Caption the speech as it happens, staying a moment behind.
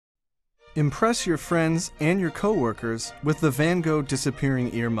Impress your friends and your coworkers with the Van Gogh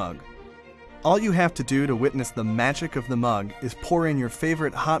Disappearing Ear Mug. All you have to do to witness the magic of the mug is pour in your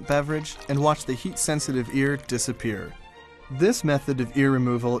favorite hot beverage and watch the heat-sensitive ear disappear. This method of ear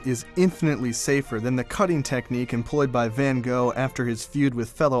removal is infinitely safer than the cutting technique employed by Van Gogh after his feud with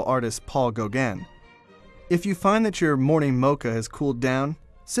fellow artist Paul Gauguin. If you find that your morning mocha has cooled down,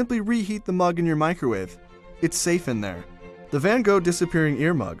 simply reheat the mug in your microwave. It's safe in there. The Van Gogh Disappearing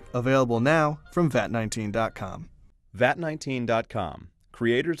Ear Mug, available now from VAT19.com. VAT19.com,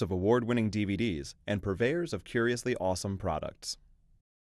 creators of award-winning DVDs and purveyors of curiously awesome products.